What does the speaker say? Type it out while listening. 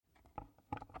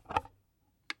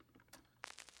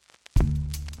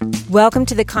Welcome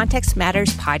to the Context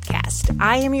Matters podcast.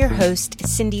 I am your host,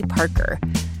 Cindy Parker.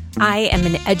 I am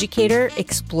an educator,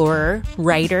 explorer,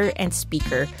 writer, and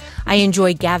speaker. I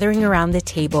enjoy gathering around the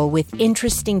table with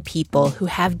interesting people who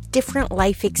have different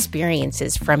life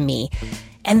experiences from me.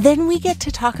 And then we get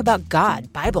to talk about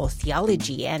God, Bible,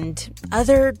 theology, and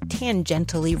other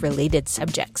tangentially related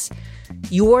subjects.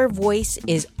 Your voice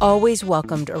is always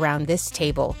welcomed around this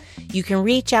table. You can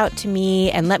reach out to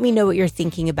me and let me know what you're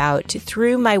thinking about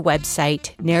through my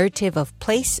website,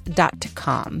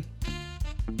 narrativeofplace.com.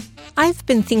 I've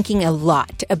been thinking a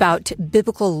lot about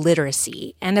biblical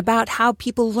literacy and about how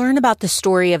people learn about the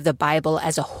story of the Bible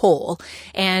as a whole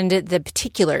and the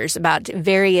particulars about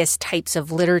various types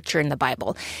of literature in the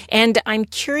Bible. And I'm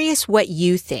curious what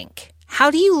you think.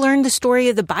 How do you learn the story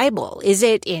of the Bible? Is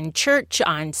it in church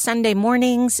on Sunday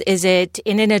mornings? Is it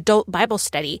in an adult Bible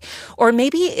study? Or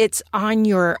maybe it's on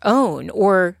your own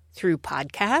or through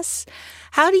podcasts?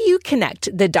 How do you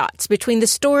connect the dots between the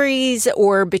stories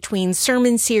or between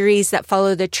sermon series that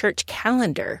follow the church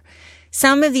calendar?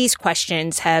 Some of these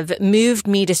questions have moved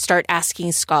me to start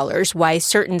asking scholars why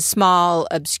certain small,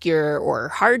 obscure, or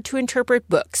hard-to-interpret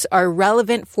books are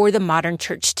relevant for the modern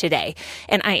church today.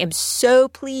 And I am so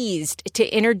pleased to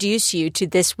introduce you to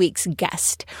this week's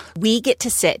guest. We get to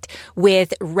sit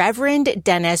with Reverend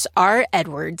Dennis R.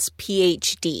 Edwards,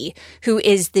 Ph.D., who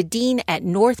is the dean at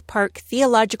North Park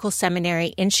Theological Seminary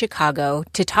in Chicago,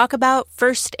 to talk about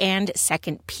 1st and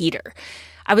 2nd Peter.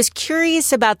 I was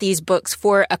curious about these books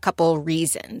for a couple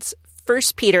reasons.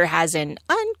 1st Peter has an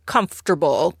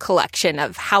uncomfortable collection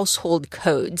of household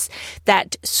codes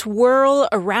that swirl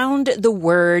around the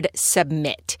word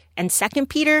submit. And 2nd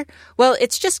Peter, well,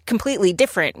 it's just completely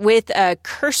different. With a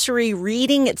cursory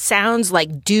reading, it sounds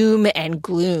like doom and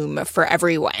gloom for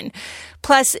everyone.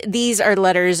 Plus, these are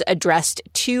letters addressed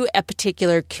to a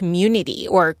particular community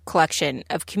or collection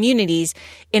of communities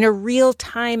in a real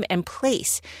time and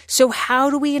place. So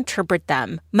how do we interpret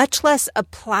them, much less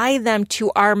apply them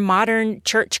to our modern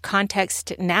church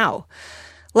context now?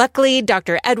 Luckily,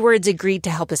 Dr. Edwards agreed to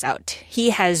help us out. He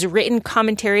has written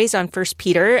commentaries on 1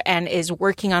 Peter and is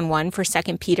working on one for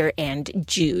 2 Peter and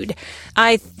Jude.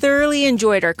 I thoroughly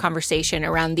enjoyed our conversation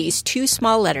around these two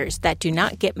small letters that do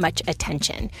not get much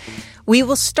attention. We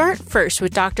will start first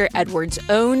with Dr. Edwards'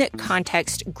 own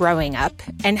context growing up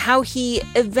and how he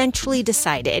eventually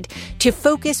decided to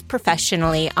focus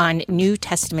professionally on New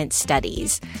Testament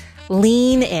studies.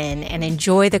 Lean in and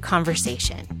enjoy the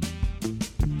conversation.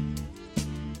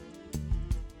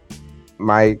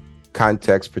 My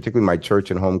context, particularly my church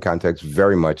and home context,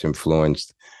 very much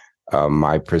influenced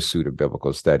my pursuit of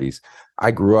biblical studies.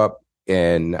 I grew up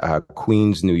in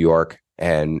Queens, New York,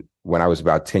 and when I was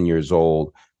about 10 years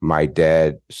old, my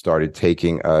dad started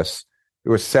taking us.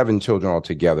 There were 7 children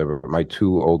altogether, but my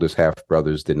 2 oldest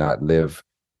half-brothers did not live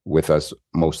with us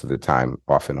most of the time,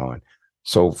 off and on.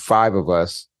 So 5 of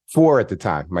us, 4 at the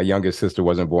time. My youngest sister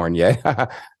wasn't born yet,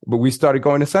 but we started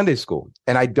going to Sunday school.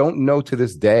 And I don't know to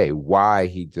this day why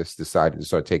he just decided to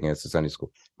start taking us to Sunday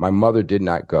school. My mother did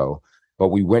not go, but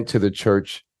we went to the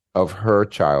church of her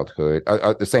childhood,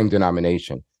 the same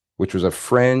denomination, which was a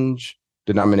fringe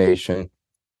denomination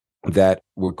that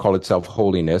would call itself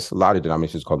holiness. A lot of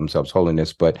denominations call themselves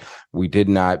holiness, but we did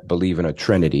not believe in a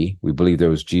Trinity. We believed there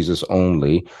was Jesus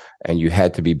only, and you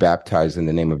had to be baptized in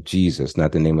the name of Jesus,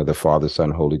 not the name of the Father,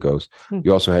 Son, Holy Ghost.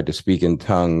 You also had to speak in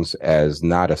tongues as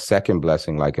not a second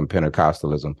blessing like in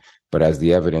Pentecostalism, but as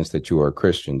the evidence that you are a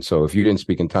Christian. So if you didn't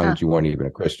speak in tongues, you weren't even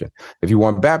a Christian. If you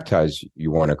weren't baptized, you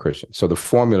weren't a Christian. So the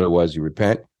formula was you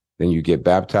repent, then you get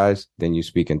baptized, then you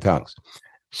speak in tongues.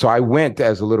 So I went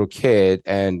as a little kid,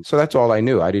 and so that's all I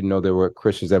knew. I didn't know there were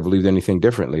Christians that believed anything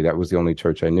differently. That was the only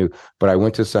church I knew. But I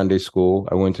went to Sunday school.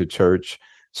 I went to church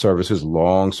services,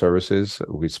 long services.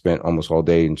 We spent almost all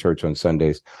day in church on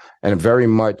Sundays, and very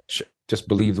much just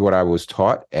believed what I was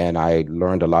taught. And I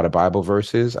learned a lot of Bible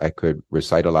verses. I could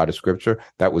recite a lot of scripture.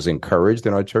 That was encouraged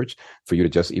in our church, for you to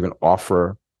just even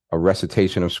offer a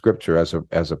recitation of scripture as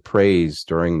a praise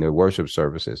during the worship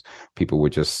services. People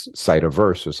would just cite a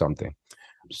verse or something.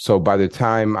 So by the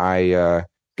time I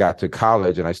got to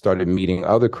college and I started meeting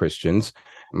other Christians,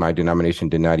 my denomination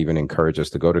did not even encourage us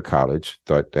to go to college,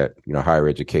 thought that, higher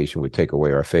education would take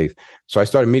away our faith. So I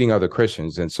started meeting other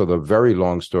Christians. And so the very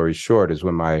long story short is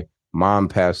when my mom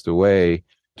passed away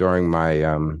during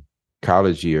my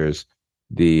college years,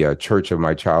 the church of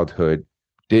my childhood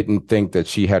didn't think that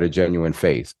she had a genuine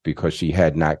faith because she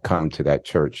had not come to that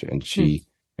church. And she,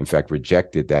 in fact,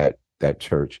 rejected that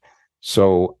church.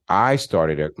 So I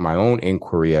started my own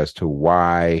inquiry as to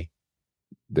why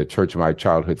the church of my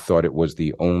childhood thought it was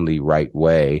the only right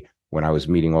way when I was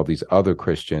meeting all these other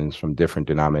Christians from different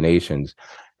denominations.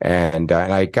 And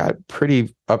I got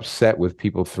pretty upset with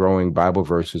people throwing Bible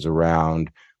verses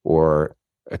around or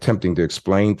attempting to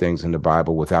explain things in the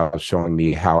Bible without showing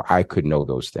me how I could know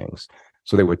those things.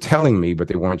 So they were telling me, but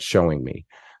they weren't showing me.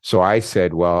 So I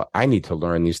said, well, I need to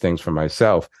learn these things for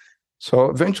myself. So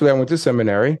eventually I went to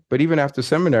seminary, but even after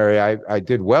seminary, I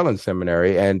did well in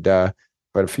seminary. And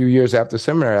but a few years after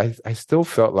seminary, I still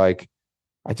felt like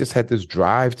I just had this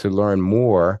drive to learn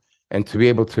more and to be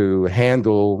able to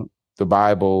handle the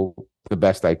Bible the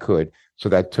best I could. So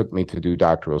that took me to do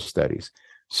doctoral studies.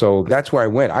 So that's where I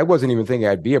went. I wasn't even thinking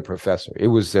I'd be a professor. It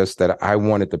was just that I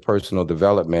wanted the personal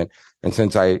development. And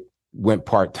since I went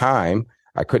part-time,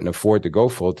 I couldn't afford to go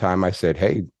full-time. I said,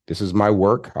 hey, this is my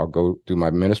work. I'll go do my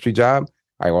ministry job.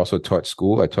 I also taught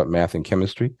school. I taught math and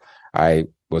chemistry. I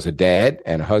was a dad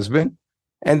and a husband.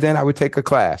 And then I would take a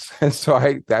class. And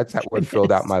so that's what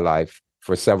filled out my life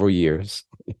for several years.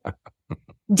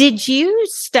 Did you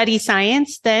study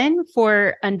science then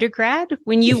for undergrad?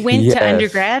 When you went to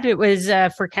undergrad, it was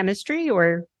for chemistry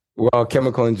or? Well,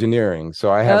 chemical engineering.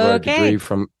 So I have a degree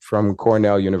from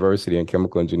Cornell University in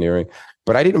chemical engineering.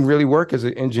 But I didn't really work as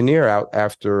an engineer out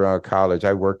after college.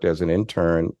 I worked as an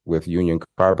intern with Union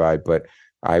Carbide, but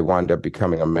I wound up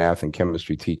becoming a math and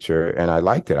chemistry teacher, and I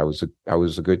liked it. I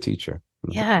was a good teacher.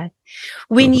 Yeah.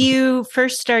 When you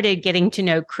first started getting to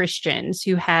know Christians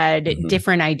who had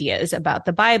different ideas about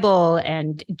the Bible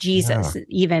and Jesus,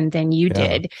 even than you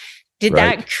did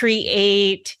that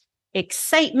create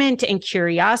excitement and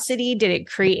curiosity? Did it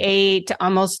create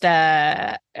almost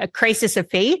a crisis of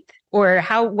faith? Or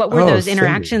what were those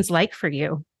interactions like for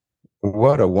you?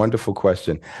 What a wonderful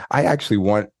question. I actually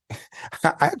want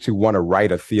to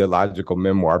write a theological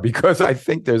memoir because I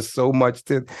think there's so much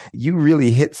you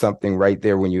really hit something right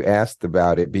there when you asked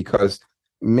about it, because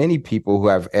many people who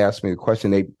have asked me the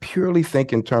question, they purely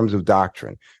think in terms of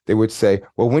doctrine. They would say,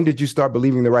 well, when did you start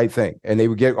believing the right thing? And they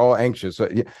would get all anxious.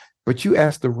 But you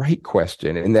asked the right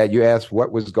question, in that you asked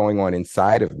what was going on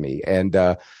inside of me. And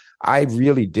I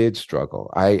really did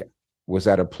struggle. I was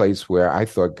at a place where I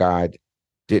thought God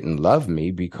didn't love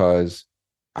me because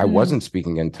I wasn't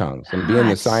speaking in tongues. And being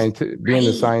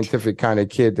the scientific kind of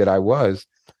kid that I was,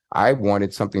 I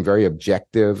wanted something very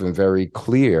objective and very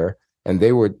clear. And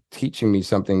they were teaching me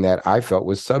something that I felt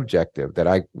was subjective, that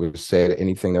I would say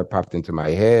anything that popped into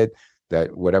my head,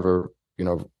 that whatever,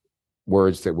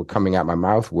 words that were coming out my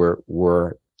mouth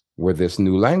were this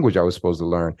new language I was supposed to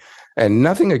learn. And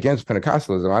nothing against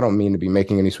Pentecostalism. I don't mean to be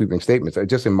making any sweeping statements.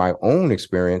 Just in my own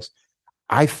experience,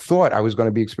 I thought I was going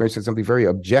to be experiencing something very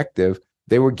objective.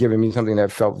 They were giving me something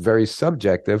that felt very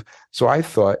subjective. So I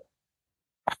thought,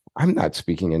 I'm not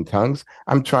speaking in tongues.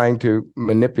 I'm trying to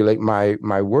manipulate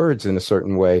my words in a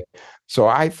certain way. So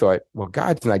I thought, well,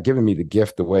 God's not giving me the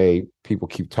gift the way people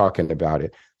keep talking about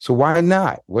it. So why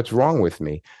not? What's wrong with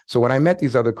me? So when I met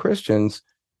these other Christians,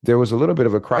 there was a little bit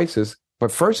of a crisis.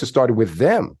 But first, it started with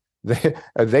them.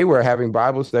 They were having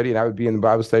Bible study, and I would be in the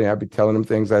Bible study, and I'd be telling them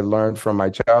things I learned from my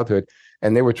childhood.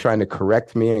 And they were trying to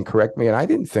correct me. And I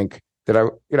didn't think that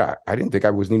I didn't think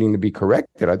I was needing to be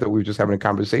corrected. I thought we were just having a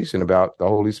conversation about the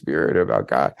Holy Spirit, about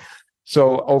God.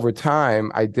 So over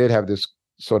time, I did have this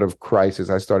sort of crisis.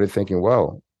 I started thinking,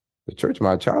 well, the church of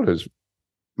my childhood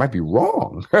might be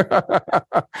wrong.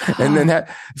 And then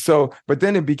but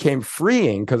then it became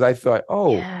freeing, because I thought,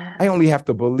 I only have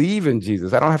to believe in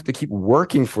Jesus. I don't have to keep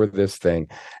working for this thing.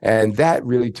 And that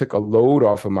really took a load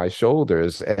off of my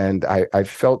shoulders. And I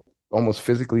felt almost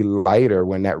physically lighter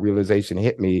when that realization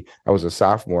hit me. I was a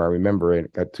sophomore. I remember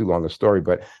it, got too long a story,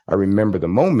 but I remember the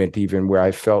moment even where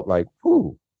I felt like,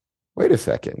 wait a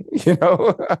second,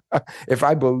 if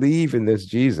I believe in this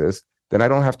Jesus, then I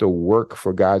don't have to work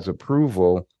for God's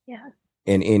approval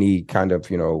in any kind of,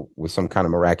 with some kind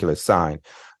of miraculous sign.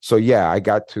 So I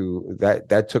got to that.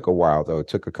 That took a while, though. It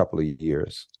took a couple of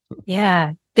years.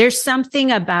 Yeah. There's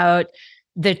something about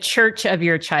the church of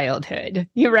your childhood,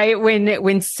 you're right.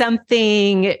 When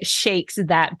something shakes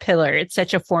that pillar, it's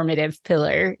such a formative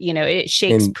pillar, it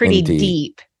shakes pretty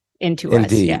deep into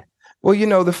us. Yeah.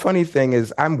 Well, the funny thing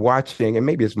is I'm watching, and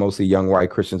maybe it's mostly young white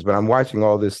Christians, but I'm watching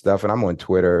all this stuff, and I'm on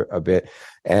Twitter a bit,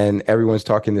 and everyone's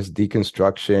talking this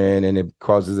deconstruction, and it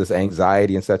causes this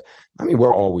anxiety and such. I mean,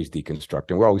 we're always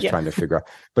deconstructing. We're always trying to figure out,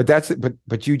 but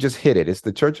but you just hit it. It's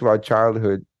the church of our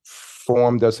childhood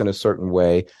formed us in a certain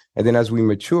way. And then as we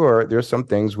mature, there's some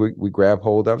things we grab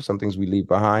hold of, some things we leave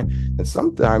behind. And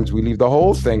sometimes we leave the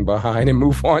whole thing behind and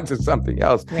move on to something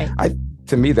else. Right.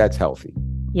 To me, that's healthy.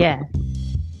 Yeah.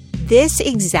 This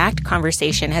exact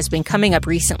conversation has been coming up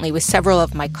recently with several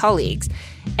of my colleagues.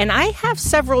 And I have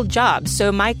several jobs,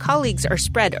 so my colleagues are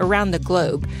spread around the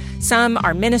globe. Some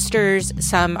are ministers,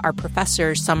 some are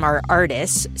professors, some are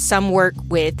artists, some work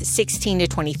with 16 to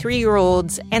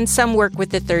 23-year-olds, and some work with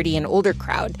the 30 and older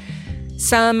crowd.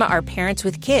 Some are parents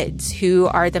with kids who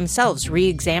are themselves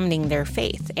re-examining their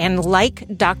faith. And like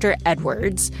Dr.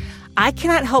 Edwards, I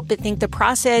cannot help but think the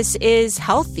process is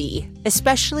healthy,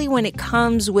 especially when it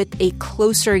comes with a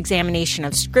closer examination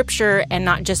of Scripture and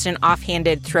not just an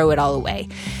offhanded throw it all away.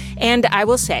 And I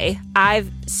will say, I've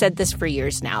said this for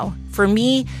years now. For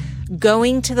me,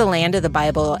 going to the land of the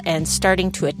Bible and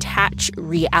starting to attach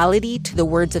reality to the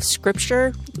words of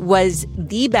Scripture was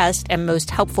the best and most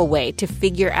helpful way to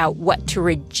figure out what to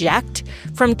reject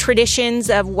from traditions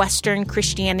of Western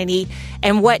Christianity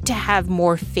and what to have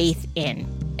more faith in.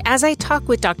 As I talk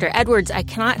with Dr. Edwards, I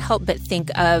cannot help but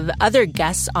think of other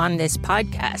guests on this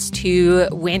podcast who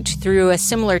went through a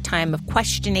similar time of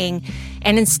questioning,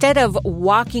 and instead of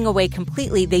walking away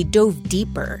completely, they dove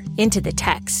deeper into the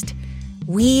text.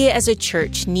 We as a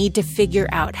church need to figure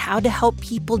out how to help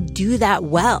people do that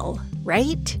well,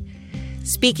 right?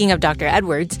 Speaking of Dr.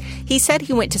 Edwards, he said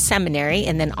he went to seminary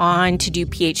and then on to do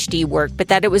PhD work, but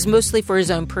that it was mostly for his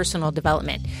own personal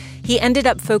development. He ended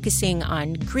up focusing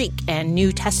on Greek and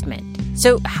New Testament.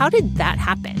 So how did that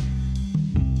happen?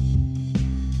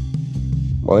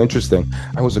 Well, interesting.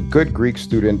 I was a good Greek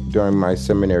student during my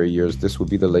seminary years. This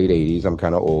would be the late 80s. I'm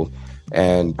kind of old.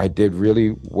 And I did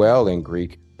really well in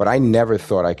Greek, but I never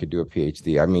thought I could do a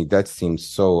PhD. I mean, that seems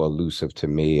so elusive to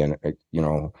me. And,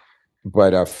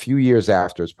 but a few years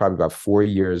after, it's probably about 4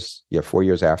 years. 4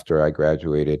 years after I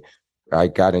graduated, I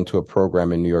got into a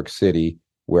program in New York City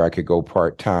where I could go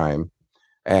part-time.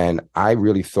 And I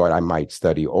really thought I might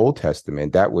study Old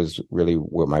Testament. That was really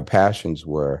what my passions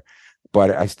were.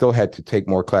 But I still had to take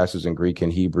more classes in Greek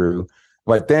and Hebrew.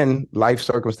 But then life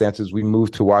circumstances, we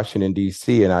moved to Washington,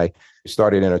 D.C., and I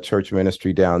started in a church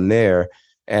ministry down there.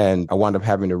 And I wound up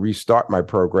having to restart my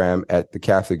program at the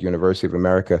Catholic University of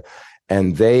America.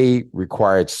 And they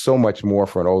required so much more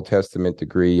for an Old Testament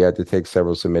degree. You had to take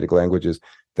several Semitic languages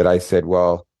that I said,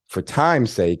 well, for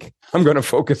time's sake, I'm going to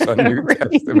focus on New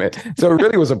Testament. So it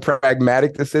really was a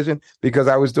pragmatic decision because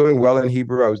I was doing well in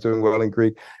Hebrew. I was doing well in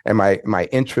Greek. And my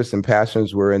interests and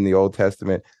passions were in the Old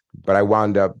Testament. But I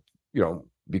wound up,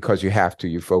 because you have to,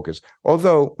 you focus.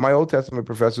 Although my Old Testament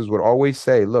professors would always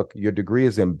say, look, your degree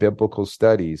is in biblical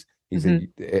studies. He said,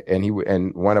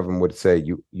 and one of them would say,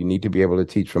 you need to be able to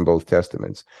teach from both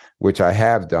testaments, which I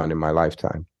have done in my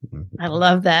lifetime. I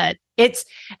love that.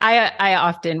 I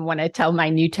often want to tell my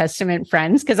New Testament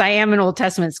friends, because I am an Old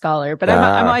Testament scholar, but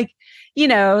I'm like,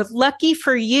 lucky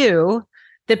for you,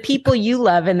 the people you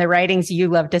love and the writings you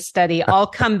love to study all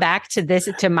come back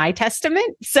to my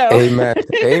testament. So amen.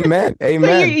 So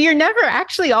you're never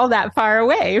actually all that far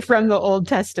away from the Old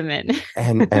Testament.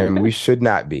 and we should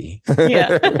not be.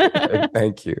 Yeah.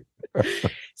 Thank you.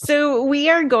 So we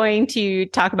are going to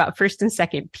talk about 1st and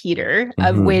 2nd Peter,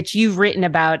 of which you've written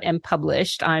about and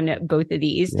published on both of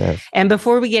these. Yes. And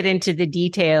before we get into the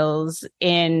details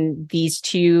in these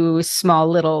two small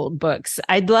little books,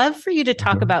 I'd love for you to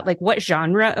talk about what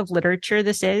genre of literature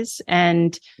this is.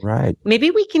 And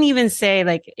maybe we can even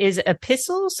say is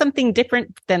epistle something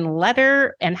different than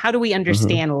letter? And how do we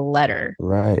understand letter?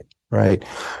 Right.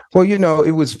 Well,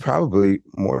 it was probably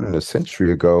more than a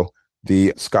century ago.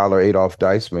 The scholar Adolf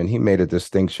Deisman, he made a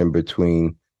distinction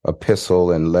between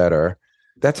epistle and letter.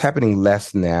 That's happening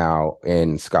less now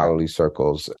in scholarly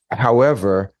circles.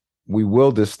 However, we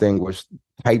will distinguish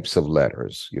types of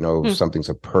letters. Something's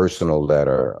a personal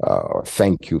letter or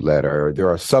thank you letter. There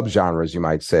are subgenres, you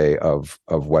might say, of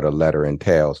what a letter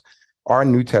entails. Our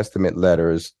New Testament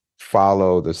letters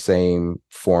follow the same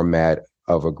format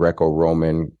of a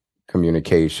Greco-Roman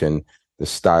communication,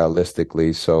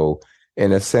 stylistically. So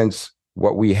in a sense,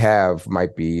 what we have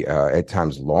might be at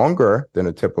times longer than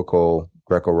a typical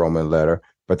Greco-Roman letter,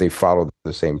 but they follow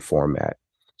the same format.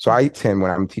 So I tend,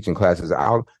 when I'm teaching classes,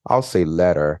 I'll say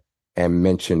letter and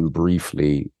mention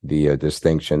briefly the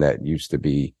distinction that used to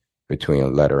be between a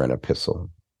letter and epistle.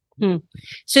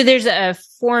 So there's a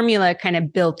formula kind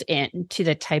of built in to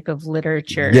the type of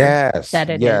literature that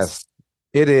it is.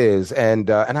 It is. And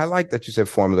I like that you said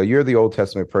formula. You're the Old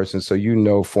Testament person,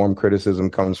 so form criticism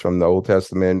comes from the Old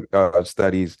Testament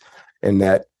studies, and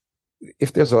that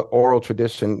if there's an oral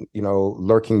tradition,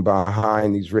 lurking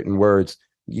behind these written words,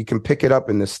 you can pick it up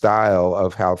in the style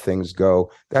of how things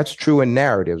go. That's true in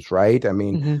narratives, right? I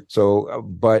mean,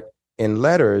 but in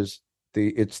letters,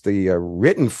 it's the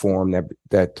written form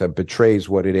that betrays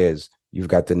what it is. You've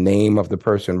got the name of the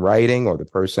person writing or the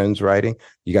persons writing.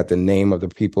 You got the name of the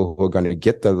people who are going to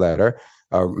get the letter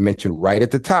mentioned right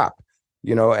at the top,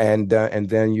 and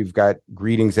then you've got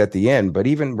greetings at the end. But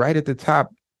even right at the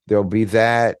top, there'll be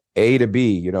that A to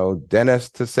B, Dennis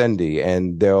to Cindy,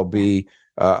 and there'll be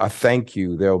a thank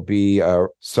you. There'll be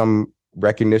some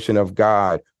recognition of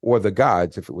God or the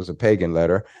gods if it was a pagan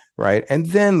letter, right? And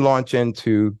then launch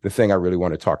into the thing I really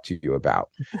want to talk to you about.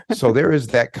 So there is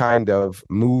that kind of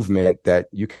movement that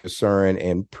you can discern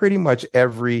in pretty much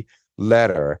every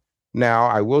letter. Now,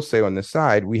 I will say on the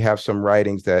side, we have some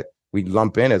writings that we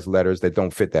lump in as letters that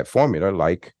don't fit that formula,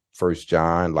 like 1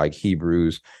 John, like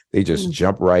Hebrews. They just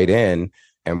jump right in,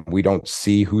 and we don't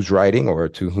see who's writing or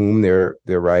to whom they're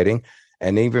writing.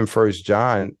 And even 1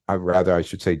 John, I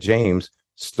should say James,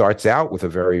 starts out with a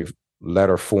very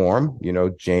letter form,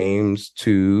 James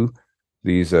to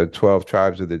these 12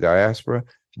 tribes of the diaspora.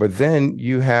 But then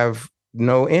you have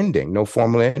no ending, no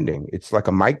formal ending. It's like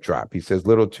a mic drop. He says,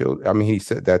 little children. He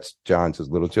said, that's John says,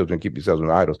 little children, keep yourselves from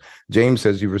idols. James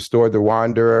says, you restored the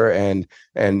wanderer and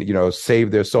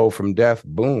saved their soul from death.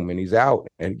 Boom. And he's out.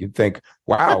 And you think,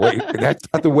 wow, wait, that's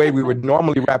not the way we would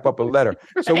normally wrap up a letter.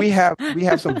 Right. So we have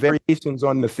some variations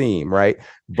on the theme, right?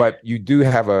 But you do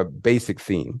have a basic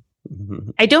theme.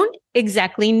 I don't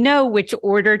exactly know which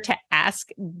order to ask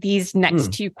these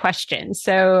next two questions.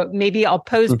 So maybe I'll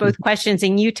pose both questions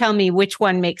and you tell me which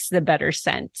one makes the better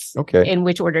sense. Okay. In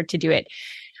which order to do it.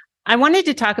 I wanted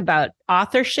to talk about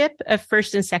authorship of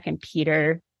 1st and 2nd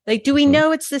Peter. Like, do we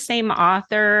know it's the same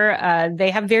author? They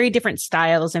have very different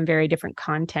styles and very different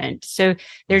content. So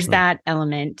there's that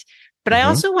element. But I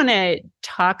also want to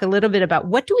talk a little bit about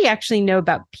what do we actually know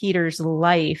about Peter's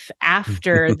life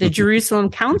after the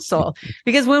Jerusalem Council?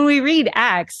 Because when we read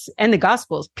Acts and the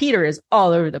Gospels, Peter is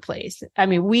all over the place.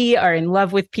 We are in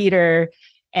love with Peter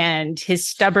and his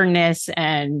stubbornness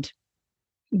and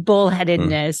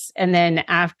bullheadedness. And then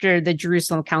after the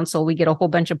Jerusalem Council, we get a whole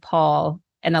bunch of Paul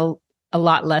and a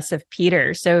lot less of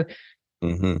Peter. So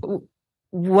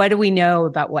what do we know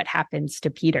about what happens to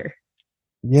Peter?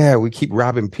 Yeah, we keep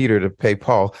robbing Peter to pay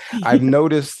Paul. I've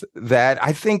noticed that.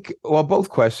 I think, both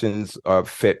questions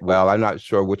fit well. I'm not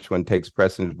sure which one takes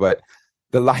precedence, but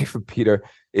the life of Peter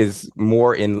is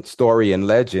more in story and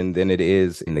legend than it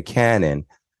is in the canon.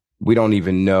 We don't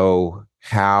even know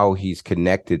how he's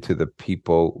connected to the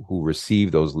people who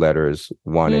received those letters,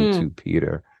 1 and 2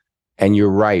 Peter. And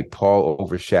you're right, Paul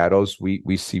overshadows.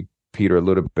 We see Peter a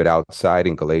little bit outside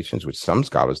in Galatians, which some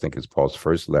scholars think is Paul's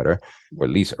first letter, or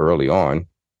at least early on.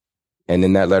 And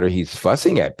in that letter, he's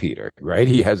fussing at Peter, right?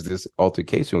 He has this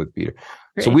altercation with Peter.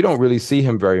 Right. So we don't really see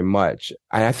him very much.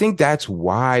 And I think that's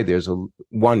why there's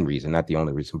one reason, not the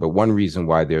only reason, but one reason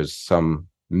why there's some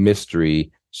mystery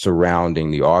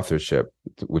surrounding the authorship,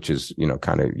 which is,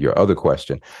 kind of your other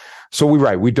question. So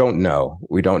we don't know.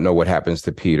 We don't know what happens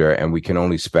to Peter, and we can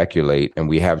only speculate. And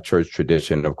we have church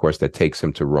tradition, of course, that takes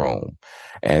him to Rome.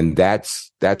 And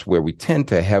that's where we tend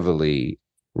to heavily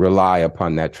rely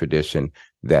upon that tradition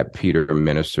that Peter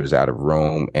ministers out of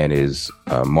Rome and is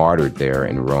martyred there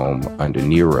in Rome under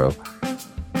Nero.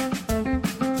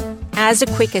 As a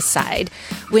quick aside,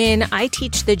 when I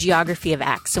teach the geography of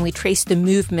Acts and we trace the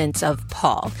movements of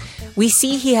Paul, we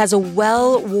see he has a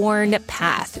well-worn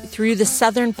path through the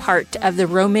southern part of the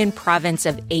Roman province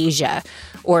of Asia,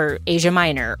 or Asia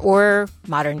Minor, or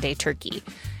modern-day Turkey.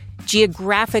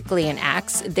 Geographically in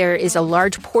Acts, there is a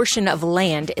large portion of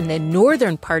land in the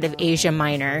northern part of Asia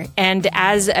Minor, and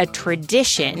as a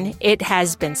tradition, it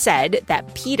has been said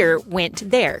that Peter went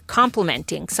there,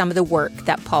 complementing some of the work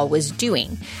that Paul was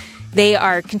doing. They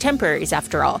are contemporaries,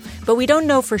 after all, but we don't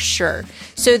know for sure.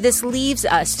 So this leaves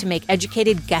us to make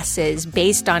educated guesses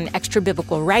based on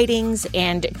extra-biblical writings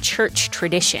and church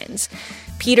traditions.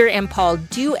 Peter and Paul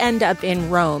do end up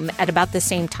in Rome at about the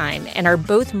same time and are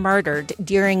both martyred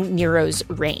during Nero's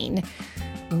reign.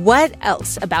 What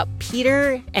else about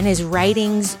Peter and his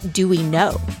writings do we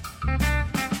know?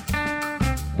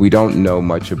 We don't know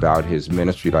much about his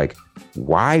ministry, like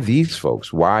why these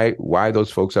folks? Why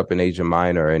those folks up in Asia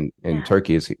Minor and in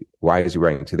Turkey? Why is he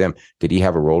writing to them? Did he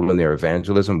have a role in their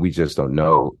evangelism? We just don't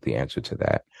know the answer to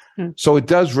that. So it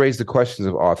does raise the questions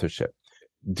of authorship.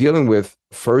 Dealing with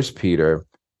 1 Peter,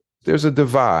 there's a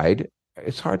divide.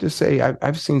 It's hard to say.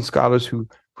 I've seen scholars who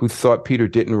thought Peter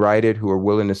didn't write it, who are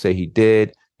willing to say he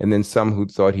did, and then some who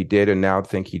thought he did and now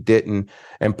think he didn't.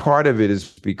 And part of it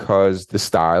is because the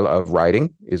style of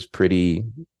writing is pretty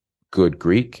good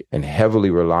Greek and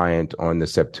heavily reliant on the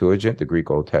Septuagint, the Greek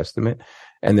Old Testament.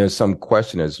 And there's some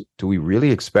question as, do we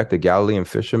really expect a Galilean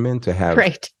fisherman to have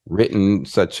written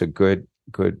such a good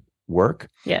work?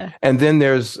 Yeah. And then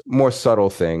there's more subtle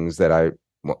things that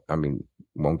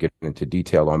won't get into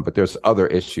detail on, but there's other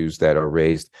issues that are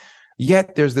raised.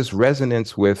 Yet there's this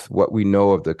resonance with what we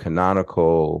know of the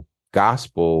canonical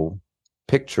gospel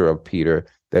picture of Peter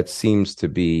that seems to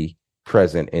be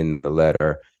present in the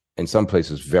letter, in some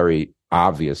places very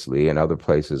obviously, in other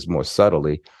places more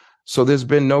subtly. So there's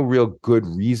been no real good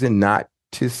reason not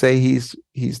to say he's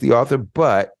the author,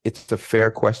 but it's a fair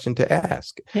question to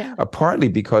ask. Yeah. Partly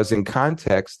because in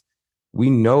context, we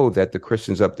know that the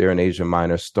Christians up there in Asia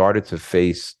Minor started to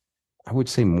face, I would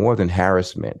say, more than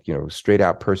harassment, straight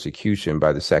out persecution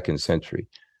by the 2nd century.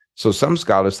 So some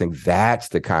scholars think that's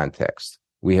the context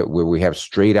where we have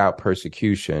straight out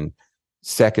persecution,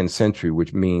 2nd century,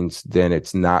 which means then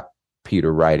it's not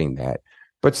Peter writing that.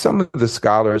 But some of the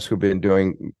scholars who've been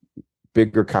doing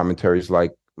bigger commentaries,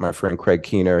 like my friend Craig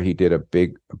Keener, he did a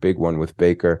big one with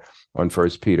Baker on 1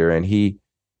 Peter, and he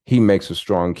makes a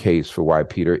strong case for why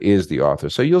Peter is the author.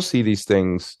 So you'll see these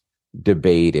things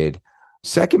debated.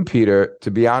 2 Peter, to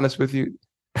be honest with you,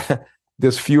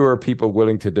 there's fewer people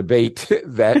willing to debate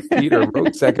that Peter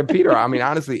wrote 2 Peter. I mean,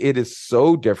 honestly, it is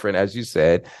so different, as you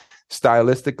said.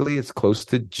 Stylistically, it's close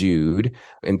to Jude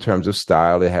in terms of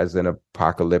style. It has an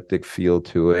apocalyptic feel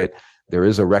to it. There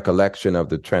is a recollection of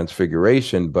the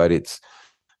transfiguration, but it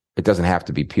doesn't have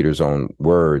to be Peter's own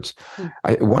words.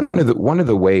 One of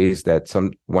the ways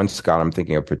that one scholar, I'm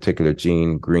thinking of particular,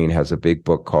 Gene Green, has a big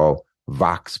book called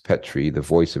Vox Petri, The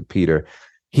Voice of Peter.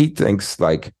 He thinks,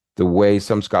 like the way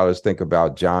some scholars think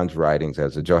about John's writings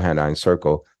as a Johannine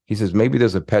circle, he says maybe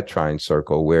there's a Petrine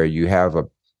circle where you have a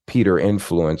Peter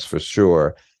influence for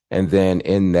sure, and then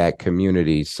in that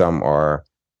community, some are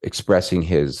expressing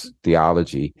his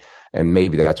theology, and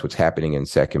maybe that's what's happening in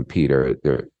 2 Peter.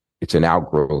 It's an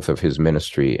outgrowth of his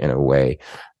ministry in a way.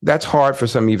 That's hard for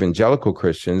some evangelical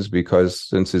Christians because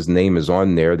since his name is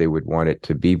on there, they would want it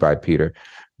to be by Peter.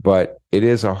 But it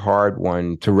is a hard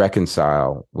one to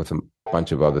reconcile with a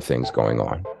bunch of other things going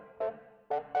on.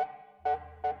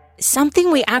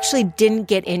 Something we actually didn't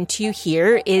get into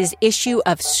here is issue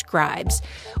of scribes.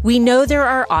 We know there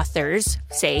are authors,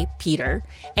 say Peter,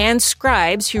 and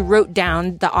scribes who wrote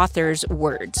down the author's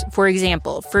words. For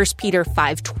example, 1 Peter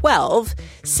 5:12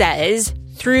 says,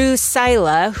 "Through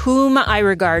Sila, whom I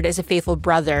regard as a faithful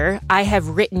brother, I have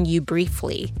written you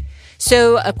briefly."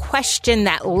 So a question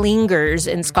that lingers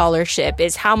in scholarship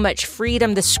is how much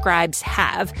freedom the scribes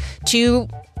have to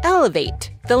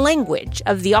elevate the language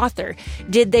of the author.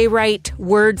 Did they write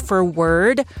word for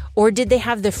word, or did they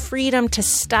have the freedom to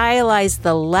stylize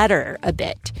the letter a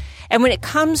bit? And when it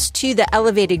comes to the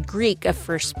elevated Greek of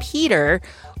 1 Peter,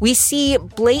 we see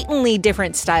blatantly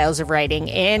different styles of writing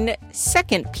in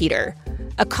 2 Peter.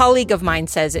 A colleague of mine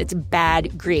says it's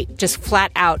bad Greek, just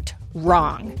flat out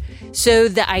wrong. So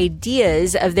the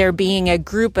ideas of there being a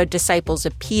group of disciples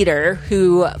of Peter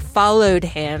who followed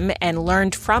him and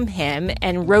learned from him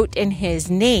and wrote in his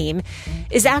name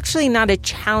is actually not a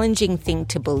challenging thing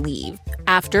to believe.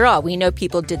 After all, we know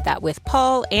people did that with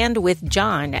Paul and with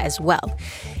John as well.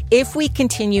 If we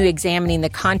continue examining the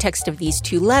context of these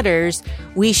two letters,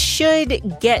 we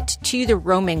should get to the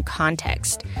Roman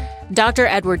context. Dr.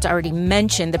 Edwards already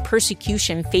mentioned the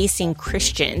persecution facing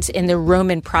Christians in the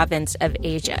Roman province of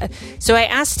Asia. So I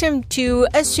asked him to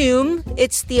assume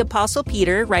it's the Apostle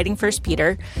Peter writing 1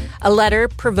 Peter, a letter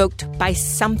provoked by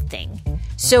something.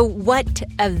 So what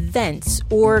events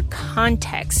or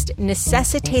context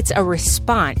necessitates a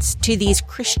response to these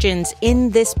Christians in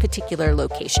this particular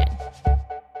location?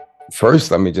 First,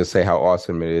 let me just say how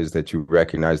awesome it is that you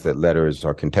recognize that letters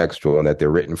are contextual and that they're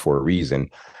written for a reason.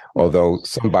 Although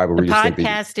some Bible readers think the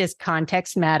podcast is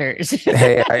Context Matters.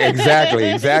 Hey,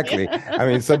 exactly. I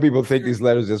mean, some people think these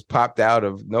letters just popped out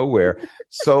of nowhere.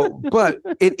 So, but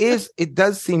it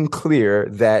does seem clear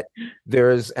that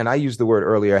there's, and I used the word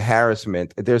earlier,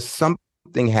 harassment. There's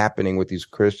something happening with these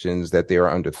Christians that they are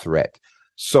under threat.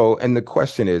 So, and the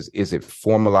question is it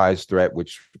formalized threat,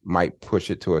 which might push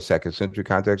it to a 2nd century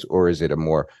context, or is it a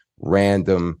more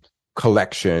random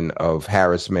collection of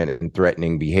harassment and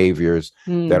threatening behaviors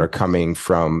that are coming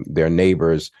from their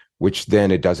neighbors, which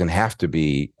then it doesn't have to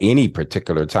be any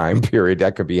particular time period.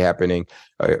 That could be happening,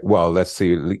 let's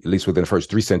see, at least within the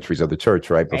first 3 centuries of the church,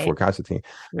 right, before Constantine.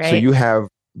 Right. So you have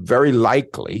very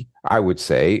likely, I would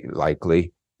say,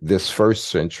 this 1st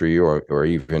century or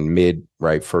even mid,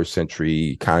 right, 1st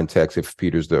century context, if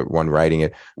Peter's the one writing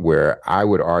it, where I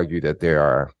would argue that there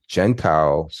are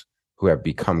Gentiles who have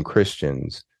become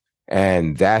Christians.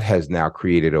 And that has now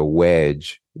created a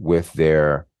wedge with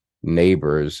their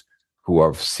neighbors who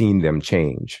have seen them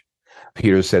change.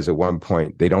 Peter says at one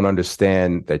point, they don't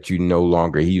understand that you no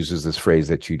longer, he uses this phrase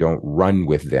that you don't run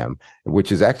with them,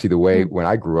 which is actually the way when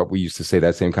I grew up, we used to say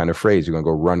that same kind of phrase. You're going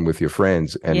to go run with your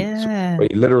friends. And so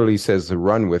he literally says to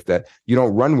run with that. You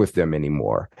don't run with them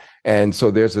anymore. And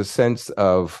so there's a sense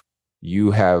of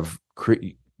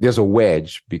there's a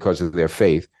wedge because of their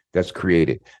faith that's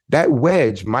created. That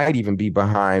wedge might even be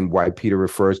behind why Peter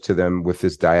refers to them with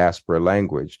this diaspora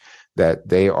language, that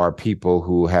they are people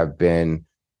who have been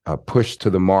pushed to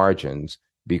the margins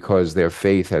because their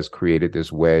faith has created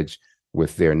this wedge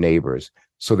with their neighbors.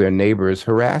 So their neighbors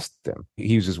harassed them. He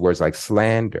uses words like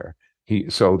slander.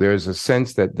 So there's a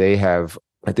sense that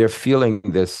they're feeling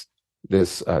this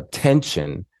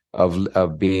tension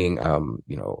of being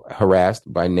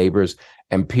harassed by neighbors.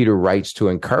 And Peter writes to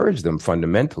encourage them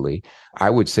fundamentally. I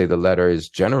would say the letter is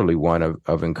generally one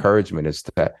of encouragement. It's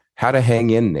how to hang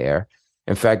in there.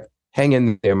 In fact, hang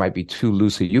in there might be too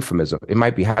loose a euphemism. It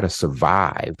might be how to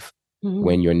survive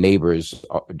when your neighbors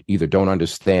either don't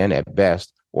understand at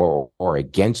best or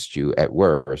against you at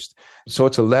worst. So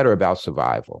it's a letter about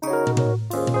survival.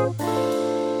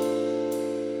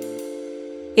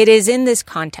 It is in this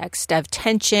context of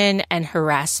tension and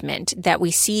harassment that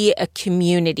we see a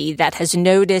community that has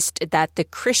noticed that the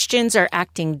Christians are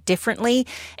acting differently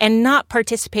and not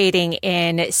participating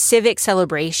in civic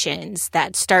celebrations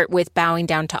that start with bowing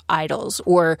down to idols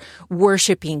or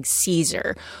worshiping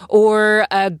Caesar, or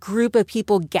a group of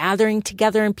people gathering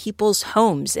together in people's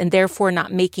homes and therefore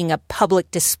not making a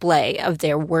public display of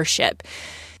their worship.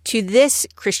 To this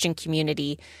Christian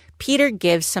community, Peter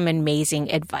gives some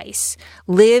amazing advice.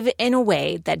 Live in a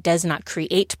way that does not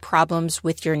create problems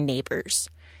with your neighbors.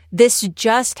 This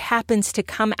just happens to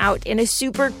come out in a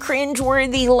super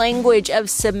cringeworthy language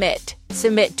of submit.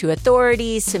 Submit to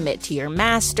authority, submit to your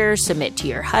master, submit to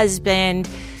your husband.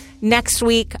 Next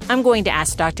week, I'm going to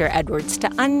ask Dr. Edwards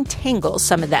to untangle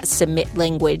some of that submit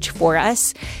language for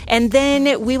us, and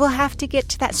then we will have to get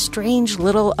to that strange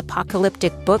little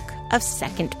apocalyptic book of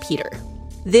 2 Peter.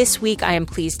 This week, I am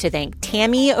pleased to thank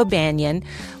Tammy O'Banion,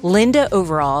 Linda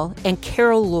Overall, and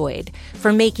Carol Lloyd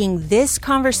for making this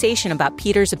conversation about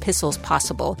Peter's epistles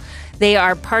possible. They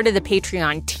are part of the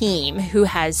Patreon team who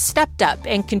has stepped up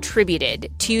and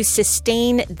contributed to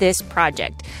sustain this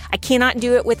project. I cannot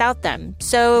do it without them,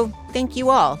 so thank you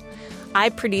all. I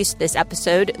produced this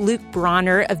episode. Luke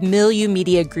Bronner of Milieu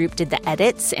Media Group did the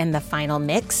edits and the final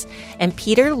mix, and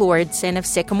Peter Lordson of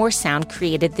Sycamore Sound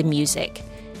created the music.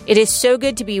 It is so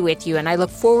good to be with you, and I look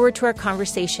forward to our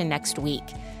conversation next week.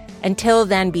 Until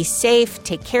then, be safe,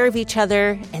 take care of each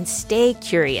other, and stay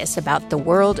curious about the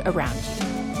world around you.